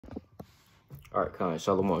All right, Khan.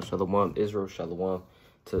 Shalom. Shalom, Israel. Shalom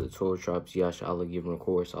to the 12 tribes. Yasha Allah giving a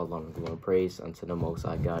chorus. Allah and glory and praise unto the Most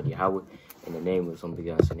High God, Yahweh. In the name of some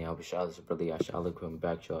begotten Son, Yahweh Shah, this is brother Yasha Allah coming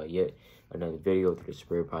back to y'all yet another video through the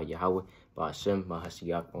Spirit by Yahweh, by Hashem,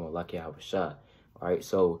 Mahasiyak, on Laki Yahweh Shah. All right,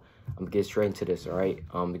 so I'm going to get straight into this, all right?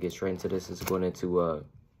 To get straight into this, is going into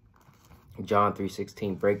John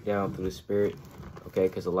 3:16 breakdown through the Spirit, okay?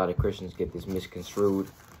 Because a lot of Christians get this misconstrued,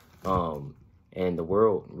 and the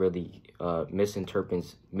world really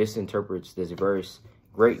misinterprets this verse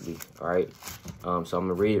greatly, all right? So I'm going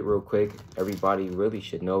to read it real quick. Everybody really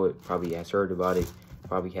should know it, probably has heard about it,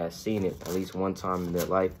 probably has seen it at least one time in their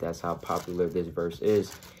life. That's how popular this verse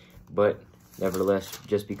is. But nevertheless,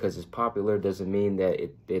 just because it's popular doesn't mean that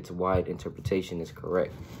its wide interpretation is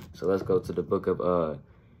correct. So let's go to the book of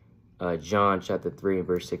John chapter 3 and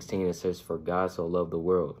verse 16. It says, "For God so loved the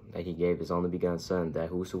world that he gave his only begotten Son, that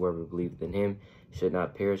whosoever believeth in him should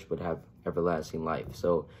not perish but have everlasting life."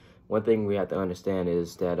 So one thing we have to understand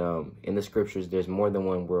is that in the scriptures, there's more than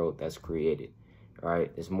one world that's created. All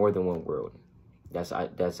right, there's more than one world that's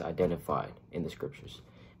identified in the scriptures.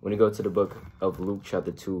 When you go to the book of Luke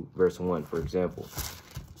chapter 2 verse 1, for example,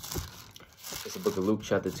 it's the book of Luke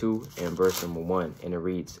chapter 2 and verse number 1, and it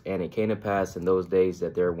reads, "And it came to pass in those days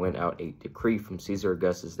that there went out a decree from Caesar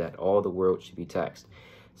Augustus that all the world should be taxed."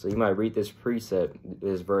 So you might read this precept,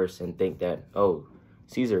 this verse, and think that, oh,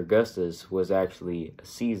 Caesar Augustus was actually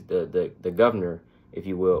the governor, if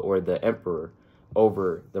you will, or the emperor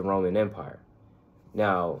over the Roman Empire.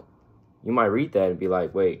 Now, you might read that and be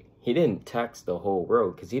like, wait, he didn't tax the whole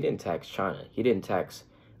world, because he didn't tax China. He didn't tax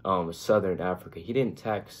Southern Africa. He didn't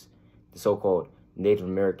tax the so-called Native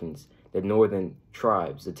Americans, the northern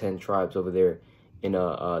tribes, the 10 tribes over there in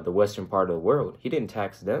the western part of the world. He didn't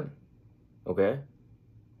tax them, okay?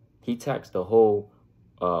 He taxed the whole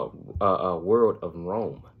world of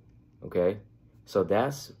Rome, okay? So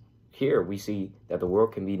that's, here we see that the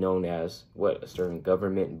world can be known as, what, a certain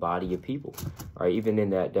government body of people, all right? Even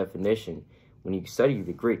in that definition, when you study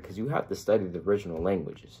the Greek, because you have to study the original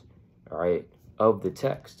languages, all right, of the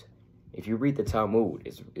text. If you read the Talmud,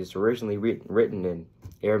 it's originally written in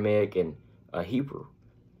Aramaic and Hebrew.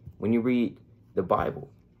 When you read the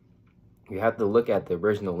Bible, you have to look at the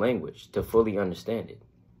original language to fully understand it,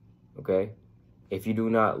 okay? If you do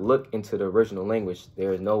not look into the original language,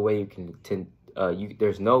 there is no way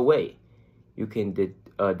you can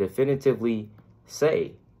definitively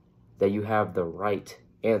say that you have the right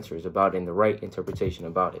answers about it and the right interpretation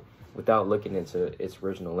about it without looking into its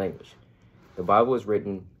original language. The Bible is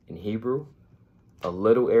written in Hebrew, a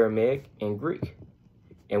little Aramaic, and Greek.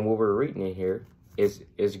 And what we're reading in here is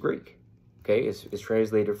Greek. Okay, it's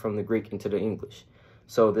translated from the Greek into the English.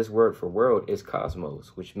 So this word for world is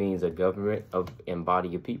cosmos, which means a government and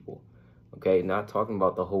body of people. Okay, not talking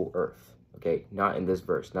about the whole earth. Okay, not in this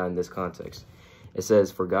verse, not in this context. It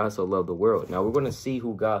says, "For God so loved the world." Now we're going to see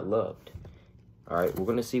who God loved. All right, we're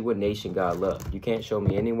going to see what nation God loved. You can't show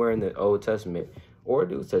me anywhere in the Old Testament or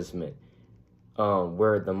New Testament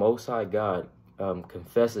where the Most High God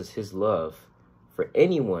confesses his love for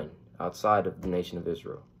anyone outside of the nation of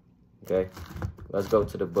Israel. Okay, let's go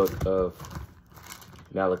to the book of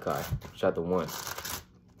Malachi, chapter 1.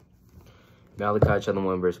 Malachi, chapter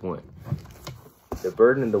 1, verse 1. "The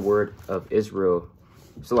burden of the word of Israel,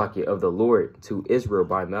 Salakia, of the Lord to Israel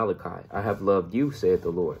by Malachi. I have loved you, saith the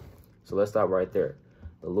Lord." So let's stop right there.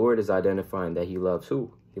 The Lord is identifying that he loves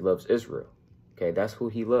who? He loves Israel. Okay, that's who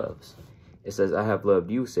he loves. It says, "I have loved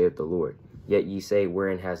you, saith the Lord. Yet ye say,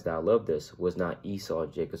 wherein hast thou loved us? Was not Esau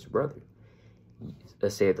Jacob's brother?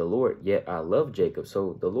 Saith the Lord, yet I love Jacob."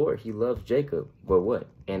 So the Lord, he loves Jacob, but what?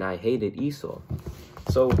 "And I hated Esau."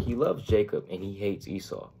 So he loves Jacob and he hates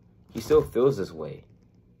Esau. He still feels this way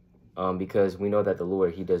because we know that the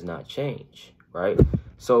Lord, he does not change, right?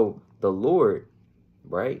 So the Lord,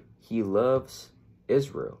 right, he loves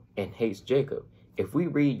Israel and hates Jacob. If we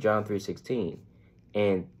read John 3:16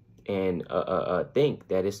 and think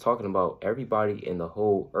that it's talking about everybody in the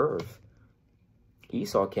whole earth,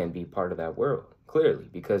 Esau can't be part of that world, clearly,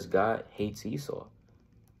 because God hates Esau.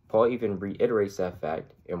 Paul even reiterates that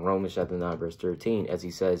fact in Romans chapter 9, verse 13, as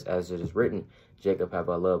he says, "As it is written, Jacob have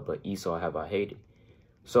I loved, but Esau have I hated."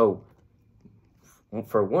 So,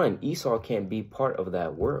 for one, Esau can't be part of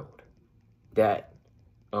that world that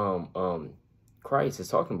Christ is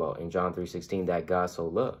talking about in John 3:16, that God so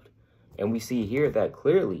loved. And we see here that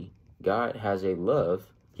clearly God has a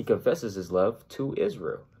love. He confesses his love to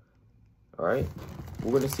Israel. All right.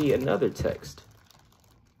 We're going to see another text,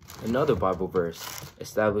 another Bible verse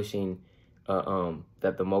establishing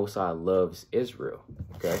that the Most High loves Israel.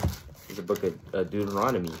 Okay. It's the book of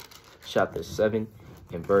Deuteronomy, chapter 7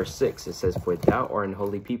 in verse 6, it says, for thou art an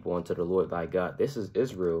holy people unto the Lord thy God. This is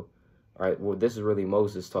Israel, right? Well, this is really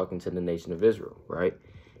Moses talking to the nation of Israel, right?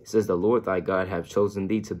 It says, the Lord thy God hath chosen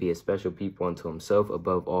thee to be a special people unto himself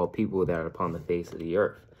above all people that are upon the face of the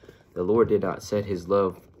earth. The Lord did not set his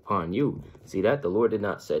love upon you. See that? The Lord did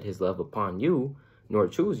not set his love upon you, nor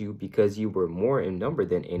choose you, because you were more in number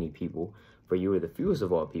than any people, for you were the fewest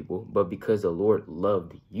of all people, but because the Lord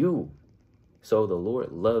loved you. So the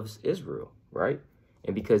Lord loves Israel, right?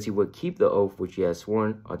 And because he would keep the oath which he has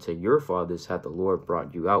sworn unto your fathers, hath the Lord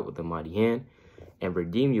brought you out with a mighty hand, and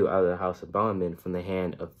redeemed you out of the house of bondmen from the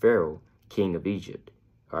hand of Pharaoh, king of Egypt.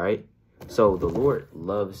 All right? So the Lord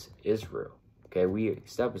loves Israel. Okay, we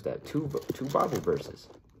established that two Bible verses.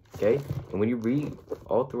 Okay, and when you read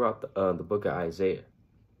all throughout the book of Isaiah,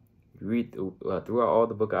 you read throughout all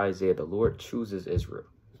the book of Isaiah, the Lord chooses Israel.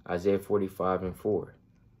 Isaiah 45:4,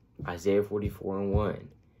 Isaiah 44:1,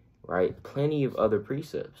 right? Plenty of other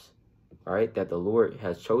precepts, right? That the Lord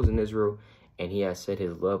has chosen Israel, and he has set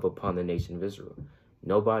his love upon the nation of Israel.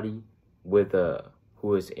 Nobody with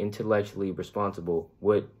who is intellectually responsible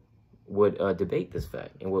would debate this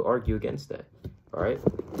fact and would argue against that. All right,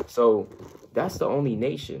 so that's the only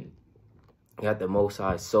nation that the Most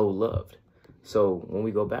High so loved. So when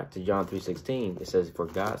we go back to John 3:16, it says, for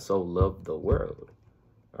God so loved the world.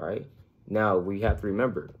 All right, now we have to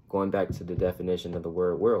remember, going back to the definition of the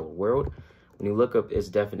word world, when you look up its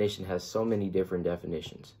definition, has so many different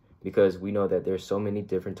definitions, because we know that there's so many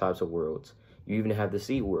different types of worlds. You even have the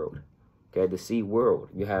sea world. Okay, the sea world.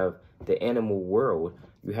 You have the animal world.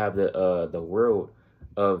 You have the world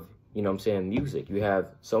of, you know what I'm saying, music. You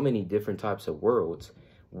have so many different types of worlds.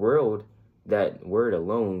 World, that word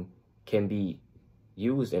alone can be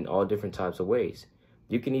used in all different types of ways.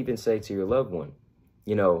 You can even say to your loved one,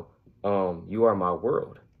 you know, you are my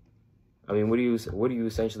world. I mean, what are you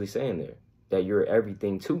essentially saying there? That you're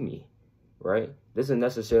everything to me, right? Doesn't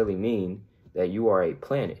necessarily mean that you are a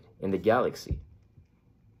planet in the galaxy,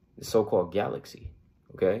 the so-called galaxy.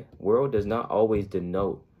 Okay, world does not always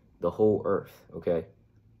denote the whole earth. Okay,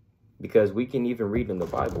 because we can even read in the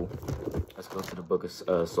Bible. Let's go to the book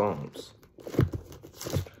of Psalms.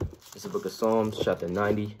 It's the book of Psalms, chapter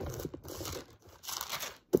 90.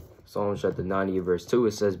 Psalms chapter 90, verse 2.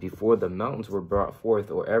 It says, before the mountains were brought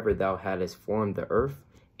forth, or ever thou hadst formed the earth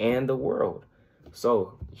and the world.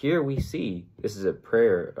 So here we see this is a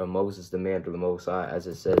prayer of Moses, the man of the Most High, as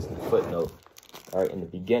it says in the footnote. All right, in the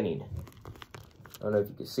beginning. I don't know if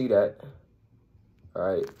you can see that. All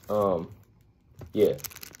right. Yeah.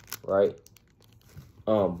 Right.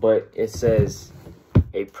 But it says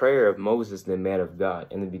a prayer of Moses, the man of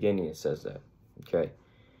God. In the beginning, it says that. Okay.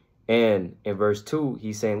 And in verse 2,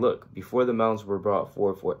 he's saying, look, before the mountains were brought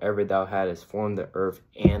forth, wherever thou hadst formed the earth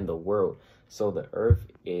and the world. So the earth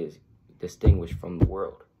is distinguished from the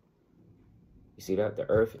world. You see that? The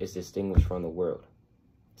earth is distinguished from the world.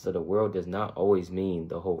 So the world does not always mean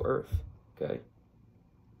the whole earth. Okay.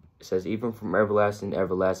 It says, even from everlasting to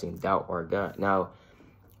everlasting, thou art God. Now,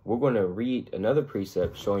 we're going to read another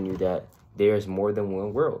precept showing you that there's more than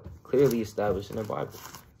one world, clearly established in the Bible.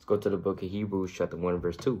 Let's go to the book of Hebrews, chapter 1,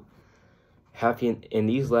 verse 2. Hath he in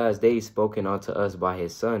these last days spoken unto us by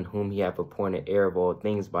his Son, whom he hath appointed heir of all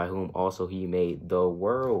things, by whom also he made the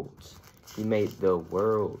worlds. He made the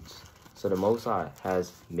worlds. So the Most High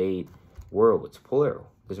has made worlds, plural.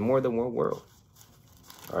 There's more than one world.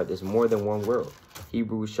 All right, there's more than one world.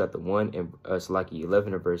 Hebrews chapter 1 and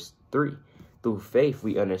 11 and verse 3. Through faith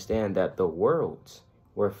we understand that the worlds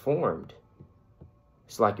were formed.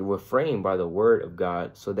 It's like it were framed by the word of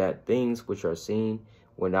God, so that things which are seen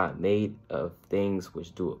were not made of things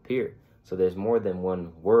which do appear. So there's more than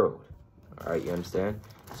one world. All right, you understand?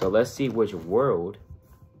 So let's see which world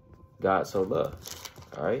God so loved.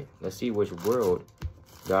 All right, let's see which world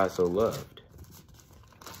God so loved.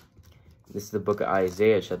 This is the book of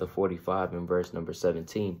Isaiah, chapter 45, and verse number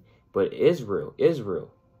 17. But Israel is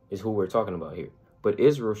who we're talking about here. But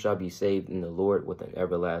Israel shall be saved in the Lord with an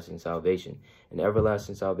everlasting salvation. An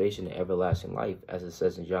everlasting salvation and everlasting life, as it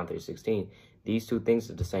says in John 3:16. These two things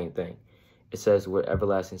are the same thing. It says, with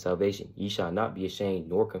everlasting salvation, ye shall not be ashamed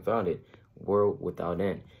nor confounded, world without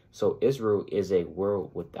end. So Israel is a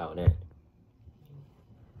world without end.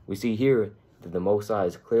 We see here that the Most High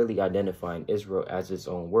is clearly identifying Israel as its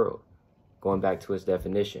own world. Going back to its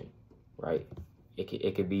definition, right?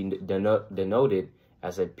 It could be denoted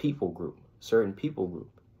as a people group, certain people group.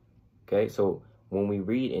 Okay, so when we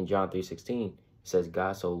read in John 3:16, it says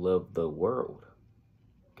God so loved the world.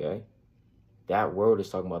 Okay, that world is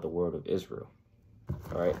talking about the world of Israel.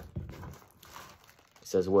 All right, it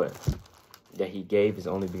says what? That he gave his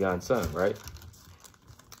only begotten son, right?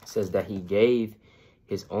 It says that he gave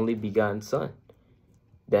his only begotten Son,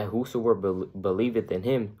 that whosoever believeth in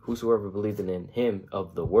him,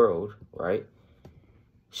 of the world, right,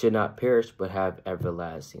 should not perish but have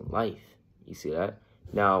everlasting life. You see that?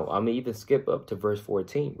 Now, I'm going to even skip up to verse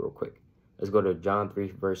 14 real quick. Let's go to John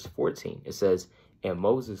 3, verse 14. It says, and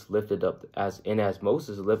Moses lifted up, as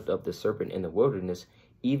Moses lifted up the serpent in the wilderness,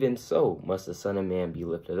 even so must the Son of Man be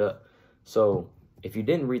lifted up. So, if you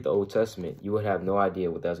didn't read the Old Testament, you would have no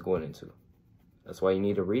idea what that's going into. That's why you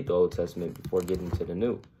need to read the Old Testament before getting to the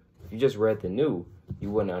New. If you just read the New, you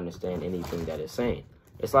wouldn't understand anything that it's saying.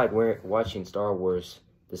 It's like we're watching Star Wars,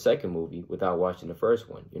 the second movie, without watching the first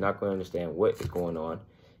one. You're not going to understand what is going on.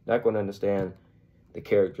 You're not going to understand the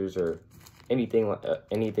characters or anything of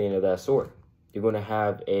that sort. You're going to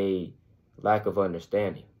have a lack of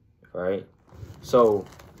understanding, right? So,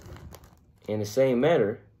 in the same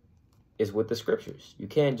manner, is with the scriptures. You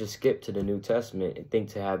can't just skip to the New Testament and think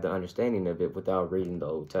to have the understanding of it without reading the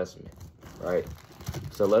Old Testament, right?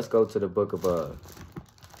 So let's go to the book of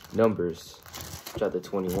Numbers, chapter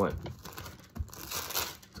 21.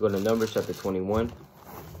 Let's go to Numbers, chapter 21,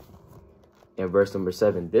 and verse number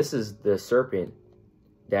 7. This is the serpent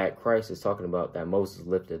that Christ is talking about, that Moses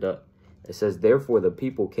lifted up. It says, therefore the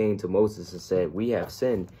people came to Moses and said, we have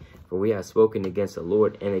sinned, for we have spoken against the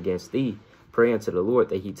Lord and against thee. Pray unto the Lord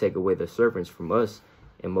that he take away the serpents from us.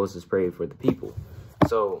 And Moses prayed for the people.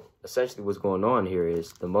 So essentially what's going on here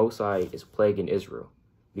is the Most High is plaguing Israel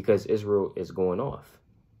because Israel is going off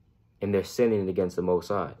and they're sinning against the Most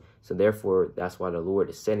High. So therefore, that's why the Lord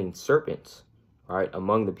is sending serpents, all right,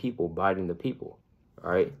 among the people, biting the people,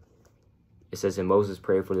 all right? It says, and Moses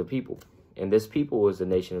prayed for the people. And this people was the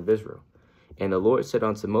nation of Israel. And the Lord said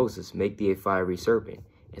unto Moses, make thee a fiery serpent,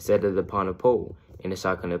 and set it upon a pole. And it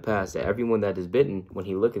shall come to pass that everyone that is bitten, when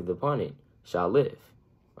he looketh upon it, shall live.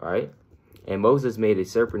 All right? And Moses made a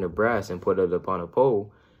serpent of brass and put it upon a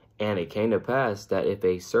pole. And it came to pass that if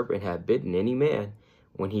a serpent had bitten any man,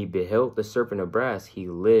 when he beheld the serpent of brass, he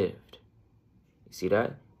lived. You see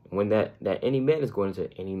that? When that any man is going to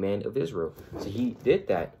any man of Israel. So he did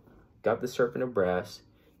that, got the serpent of brass,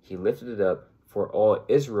 he lifted it up for all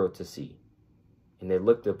Israel to see. And they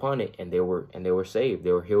looked upon it and they were saved.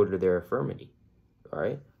 They were healed of their infirmity. All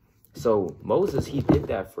right. So Moses, he did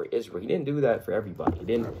that for Israel. He didn't do that for everybody. He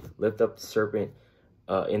didn't lift up the serpent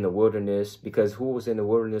in the wilderness, because who was in the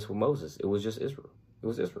wilderness with Moses? It was just Israel. It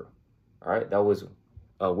was Israel. All right. That was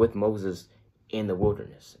with Moses in the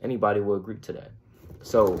wilderness. Anybody will agree to that.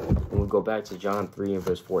 So when we go back to John 3 and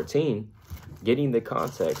verse 14, getting the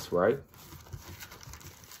context, right?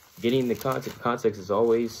 Getting the context is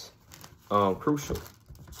always crucial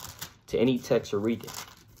to any text you're reading.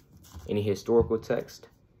 Any historical text,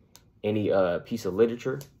 any piece of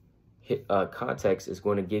literature, context is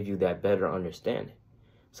going to give you that better understanding.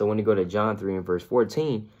 So when you go to John 3 and verse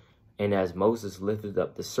 14, and as Moses lifted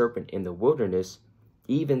up the serpent in the wilderness,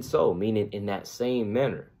 even so, meaning in that same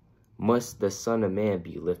manner, must the Son of Man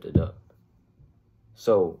be lifted up.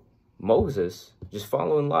 So Moses, just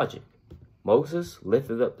following logic, Moses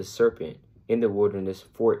lifted up the serpent in the wilderness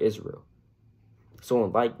for Israel. So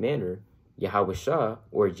in like manner, Yahushua,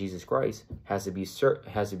 or Jesus Christ, has to be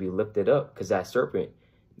lifted up, because that serpent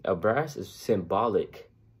of brass is symbolic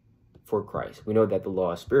for Christ. We know that the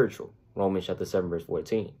law is spiritual. Romans chapter 7 verse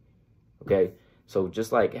 14. Okay, so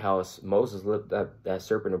just like how Moses lifted up that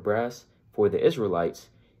serpent of brass for the Israelites,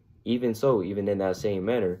 even so, even in that same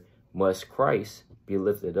manner, must Christ be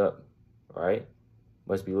lifted up. All right,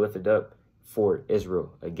 must be lifted up for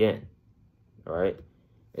Israel again. All right,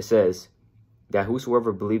 it says that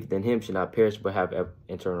whosoever believeth in him should not perish but have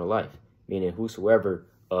eternal life, meaning whosoever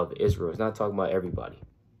of Israel. It's not talking about everybody.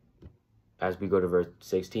 As we go to verse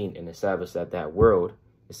 16 and establish that that world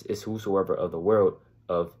is whosoever of the world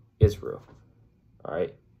of Israel. All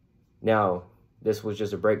right. Now, this was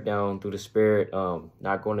just a breakdown through the Spirit.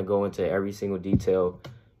 Not going to go into every single detail.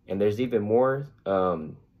 And there's even more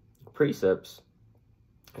precepts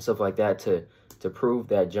and stuff like that to prove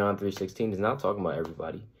that John 3:16 is not talking about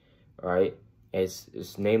everybody. All right.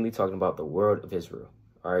 It's namely talking about the world of Israel.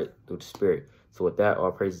 All right. Through the Spirit. So with that,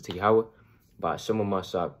 all praises to Yahweh. By Shema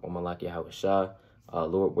Mashak, or Malak Yahweh Shah.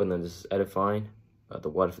 Lord willing, this is edifying. The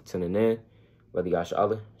water for tuning in. Brother Yasha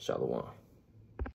Allah. Shalom.